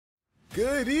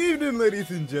Good evening, ladies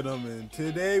and gentlemen.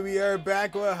 Today we are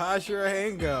back with Hashira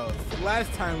Hangouts.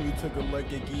 Last time we took a look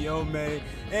at Gyomei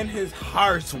and his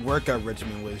harsh workout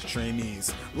regimen with his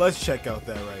trainees. Let's check out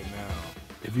that right now.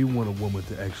 If you want a woman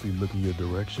to actually look in your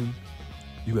direction,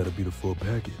 you gotta be the full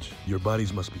package. Your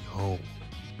bodies must be home,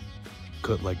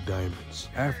 cut like diamonds.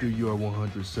 After your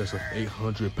 100 sets of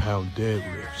 800-pound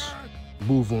deadlifts,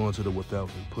 move on to the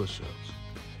 1,000 push-ups.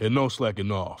 And no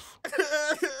slacking off.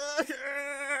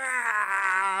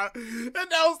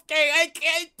 Inosuke, I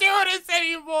can't do this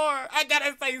anymore. I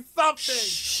gotta say something.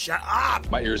 Shut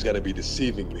up. My ears gotta be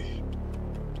deceiving me.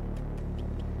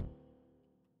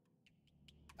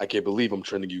 I can't believe I'm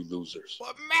training you losers.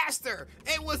 But master,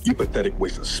 it was... You pathetic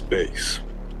waste of space.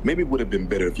 Maybe it would have been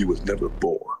better if you was never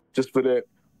born. Just for that,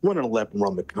 running a lap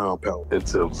around the compound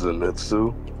until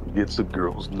Zenitsu gets a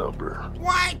girl's number.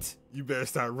 What? You better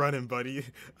start running, buddy.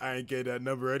 I ain't getting that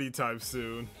number anytime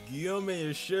soon. Gyomei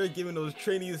is sure giving those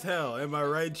trainees hell. Am I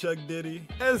right, Chuck Diddy?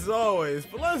 As always,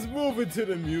 but let's move into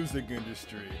the music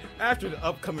industry. After the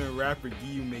upcoming rapper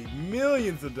Gyomei made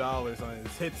millions of dollars on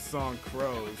his hit song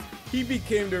Crows, he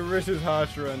became the richest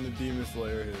Hashira in the Demon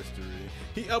Slayer history.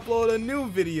 He uploaded a new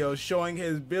video showing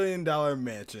his billion-dollar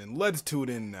mansion. Let's tune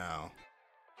in now.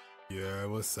 Yeah,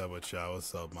 what's up with y'all?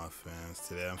 What's up, my fans?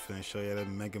 Today I'm finna show you the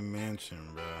mega mansion,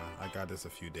 bro. I got this a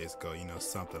few days ago, you know,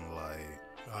 something light.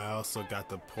 I also got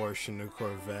the Porsche and the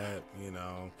Corvette, you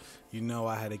know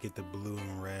I had to get the blue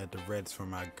and red. The red's for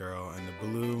my girl, and the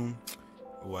blue,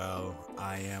 well,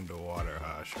 I am the water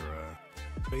Hashira.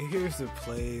 But here's the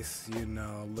place, you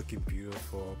know, looking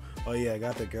beautiful. Oh yeah, I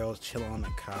got the girls chilling on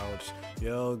the couch.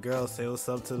 Yo, girls, say what's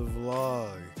up to the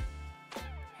vlog.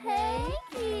 Hey,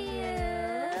 you.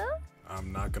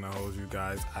 I'm not gonna hold you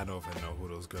guys, I don't even know who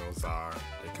those girls are.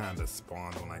 They kinda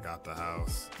spawned when I got the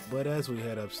house. But as we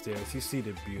head upstairs, you see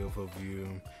the beautiful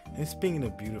view. And speaking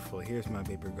of beautiful, here's my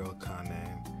baby girl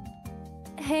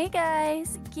Kanae. Hey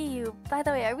guys, Giyu. By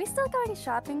the way, are we still going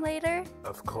shopping later?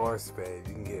 Of course, babe,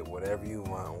 you can get whatever you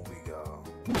want when we go.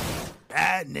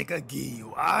 That nigga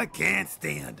Giyu, I can't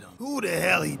stand him. Who the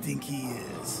hell he think he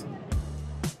is?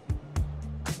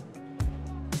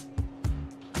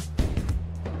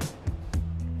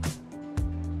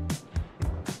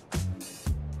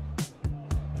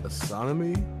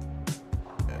 Astronomy?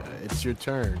 It's your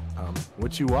turn.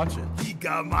 What you watching? He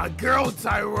got my girl,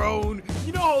 Tyrone.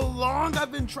 You know how long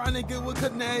I've been trying to get with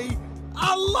Kanae?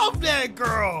 I love that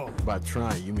girl. By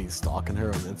trying, you mean stalking her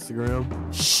on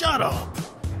Instagram? Shut up.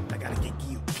 I gotta get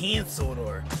you canceled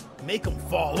or make him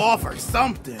fall off or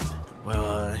something.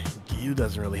 Well, Giyu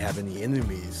doesn't really have any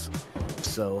enemies,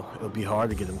 so it'll be hard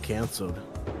to get him canceled.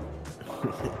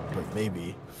 But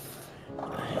maybe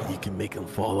you can make him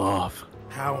fall off.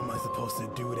 How am I supposed to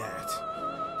do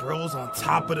that? Bro's on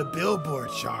top of the Billboard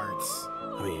charts.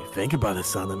 I mean, think about it,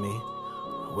 son of me.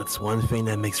 What's one thing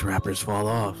that makes rappers fall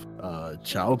off?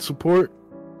 Child support?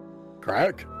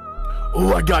 Crack?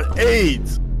 Oh, I got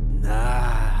AIDS!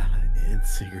 Nah,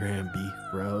 Instagram beef,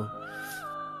 bro.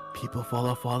 People fall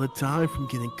off all the time from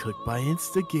getting cooked by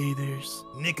instigators.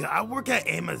 Nigga, I work at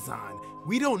Amazon.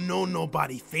 We don't know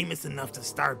nobody famous enough to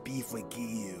start beef with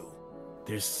Giyu.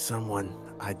 There's someone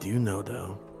I do know,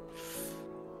 though.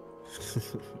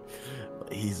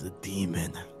 He's a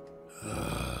demon.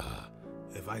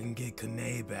 If I can get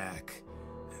Kanae back,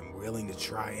 I'm willing to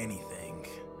try anything.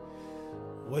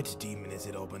 Which demon is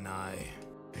it, Obanai?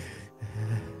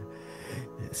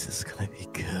 This is gonna be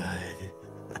good.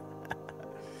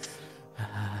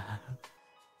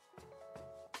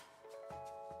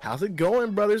 How's it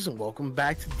going, brothers? And welcome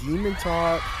back to Demon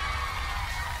Talk.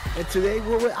 And today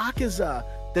we're with Akaza,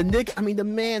 the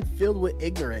man filled with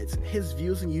ignorance. His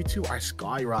views on YouTube are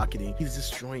skyrocketing. He's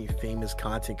destroying famous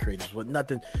content creators with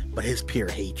nothing but his pure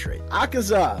hatred.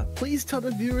 Akaza, please tell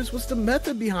the viewers what's the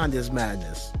method behind this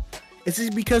madness. Is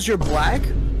it because you're black?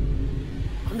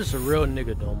 I'm just a real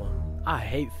nigga, Doma. I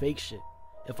hate fake shit.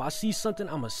 If I see something,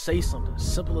 I'ma say something.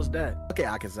 Simple as that. Okay,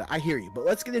 Akaza, I hear you, but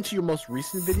let's get into your most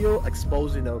recent video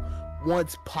exposing the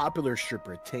once popular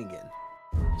stripper Tengen.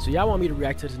 So y'all want me to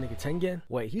react to this nigga Tengen?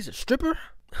 Wait, he's a stripper?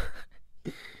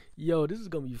 Yo, this is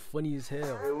gonna be funny as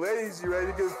hell. Hey ladies, you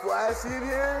ready to get flashy in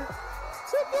here?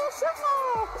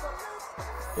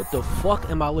 What the fuck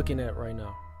am I looking at right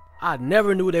now? I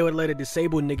never knew they would let a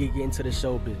disabled nigga get into the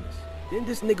show business. Didn't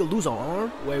this nigga lose an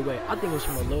arm? Wait, I think it was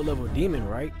from a low-level demon,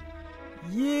 right?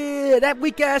 Yeah, that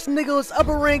weak-ass nigga was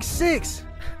upper rank 6.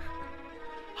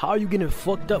 How are you getting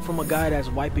fucked up from a guy that's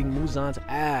wiping Muzan's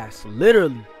ass?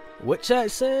 Literally. What chat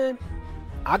saying?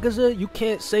 Akaza, you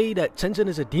can't say that Tengen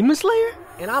is a demon slayer?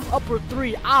 And I'm upper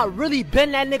 3. I really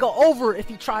bend that nigga over if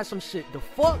he tries some shit. The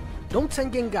fuck? Don't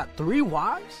Tengen got 3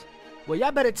 wives? Well,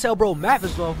 y'all better tell bro Math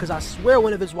is off, cause I swear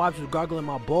one of his wives was gargling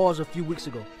my balls a few weeks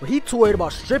ago. But he too worried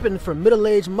about stripping for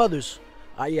middle-aged mothers.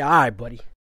 Yeah, alright, buddy.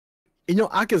 You know,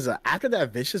 Akaza, after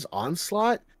that vicious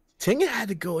onslaught, Tengen had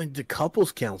to go into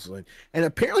couples counseling, and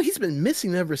apparently he's been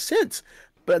missing ever since.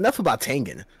 But enough about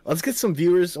Tengen. Let's get some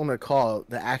viewers on the call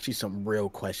to ask you some real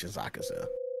questions, Akaza.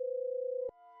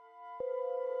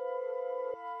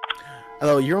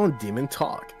 Hello, you're on Demon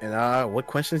Talk, and what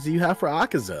questions do you have for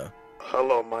Akaza?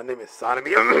 Hello, my name is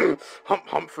Sonomy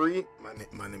Humphrey.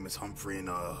 My name is Humphrey, and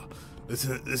this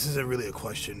isn't really a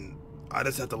question. I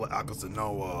just have to let Akaza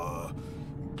know.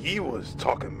 He was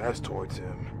talking mess towards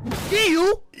him.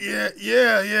 You?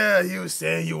 Yeah. He was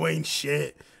saying you ain't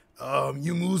shit.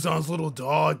 You Muzan's little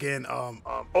dog, and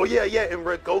oh yeah, and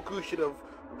Red Goku should have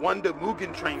won the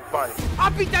Mugen Train fight. I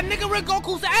beat that nigga Red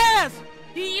Goku's ass.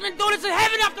 He even thought it's in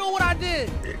heaven after what I did.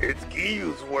 It's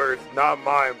Giyu's words, not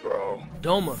mine, bro.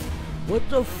 Doma, what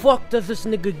the fuck does this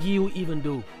nigga Giyu even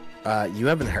do? You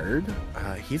haven't heard?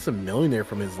 He's a millionaire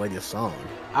from his latest song.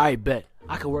 I bet.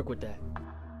 I can work with that.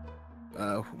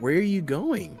 Where are you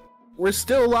going? We're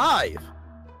still alive.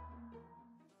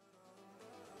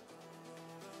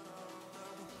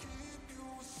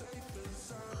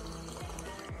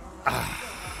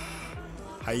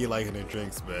 How you liking the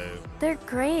drinks, babe? They're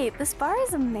great. This bar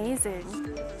is amazing.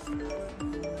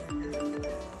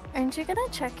 Aren't you gonna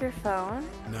check your phone?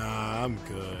 Nah, I'm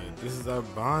good. This is our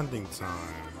bonding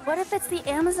time. What if it's the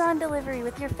Amazon delivery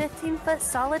with your 15-foot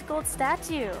solid gold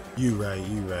statue? You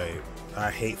right. I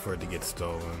hate for it to get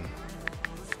stolen.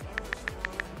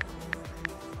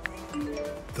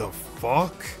 The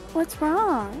fuck? What's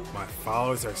wrong? My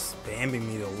followers are spamming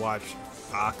me to watch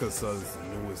Akaza's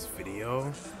newest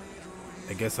video.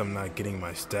 I guess I'm not getting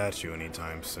my statue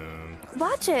anytime soon.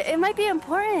 Watch it. It might be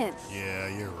important. Yeah,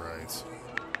 you're right.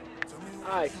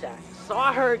 Alright, chat. So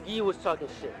I heard Giyu was talking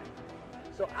shit.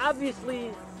 So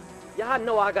obviously, y'all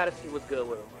know I gotta see what's good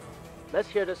with him. Let's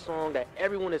hear the song that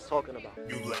everyone is talking about.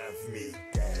 You left me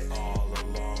dead all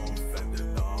alone,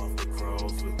 fending off the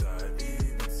crows with that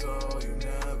even so you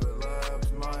never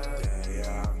left my day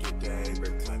after day,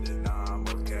 pretending I'm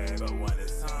okay, but when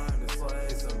it's time to slay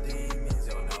some demons,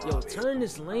 you'll know. Yo, turn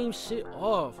this lame shit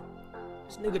off.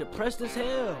 This nigga depressed as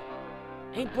hell.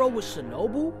 Ain't bro with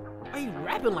Shinobu? Why you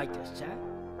rapping like this, chat?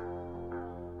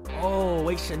 Oh,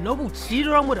 wait, Shinobu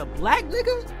cheated on with a black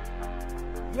nigga?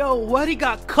 Yo, what, he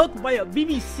got cooked by a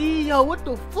BBC? Yo, what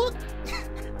the fuck?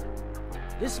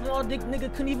 This small dick nigga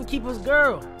couldn't even keep his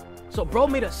girl. So bro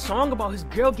made a song about his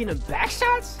girl getting back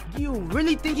shots? You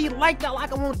really think he like that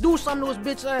like I won't do something to his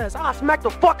bitch ass? I'll smack the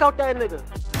fuck out that nigga.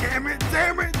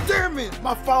 Damn it!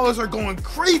 My followers are going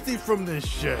crazy from this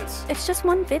shit. It's just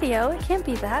one video. It can't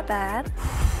be that bad.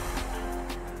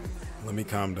 Let me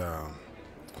calm down.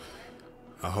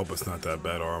 I hope it's not that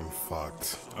bad or I'm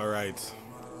fucked. Alright.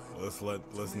 Let's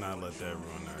not let that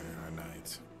ruin our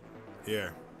night.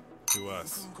 Here, to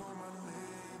us.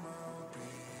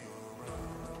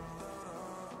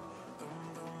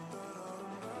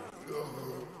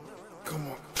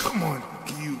 Come on,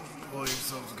 you pull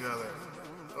yourself together.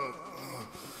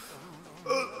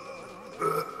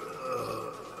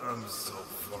 I'm so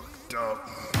fucked up.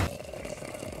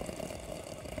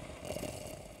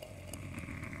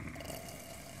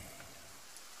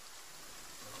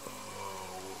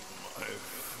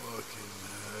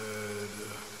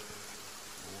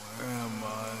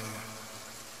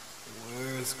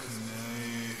 Where's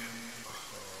Kanae?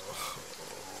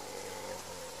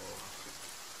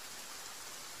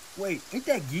 Wait, ain't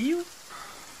that Giyu?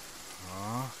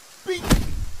 Huh?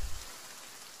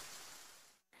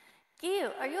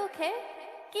 Giyu, are you okay?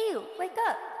 Giyu, wake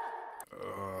up.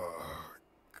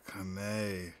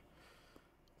 Kanae,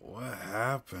 what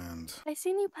happened? I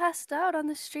seen you passed out on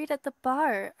the street at the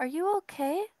bar. Are you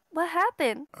okay? What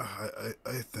happened?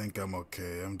 I think I'm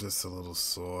okay. I'm just a little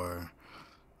sore.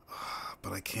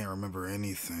 But I can't remember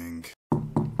anything.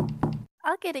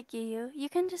 I'll get it, Giyu. You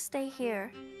can just stay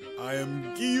here. I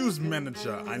am Giyu's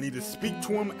manager. I need to speak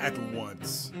to him at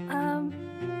once.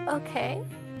 Okay.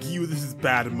 Giyu, this is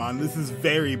bad, man. This is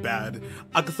very bad.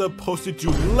 Akaza posted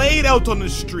you laid out on the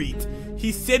street.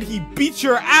 He said he beat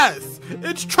your ass.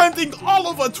 It's trending all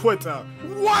over Twitter.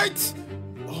 What?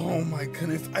 Oh my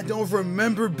goodness, I don't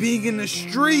remember being in the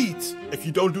street. If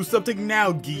you don't do something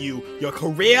now, Giyu, your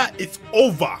career is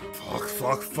over.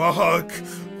 Fuck.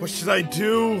 What should I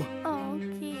do? Oh,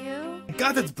 Giyu.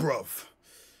 Got it, bruv.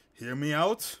 Hear me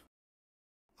out?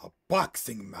 A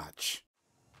boxing match.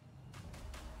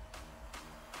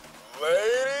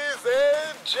 Ladies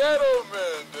and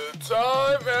gentlemen, the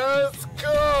time has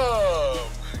come.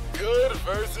 Good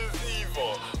versus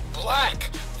evil. Black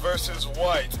versus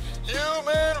white.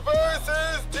 Human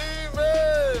versus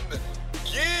demon.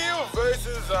 Gyu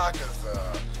versus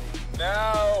Akaza.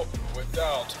 Now,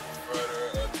 without further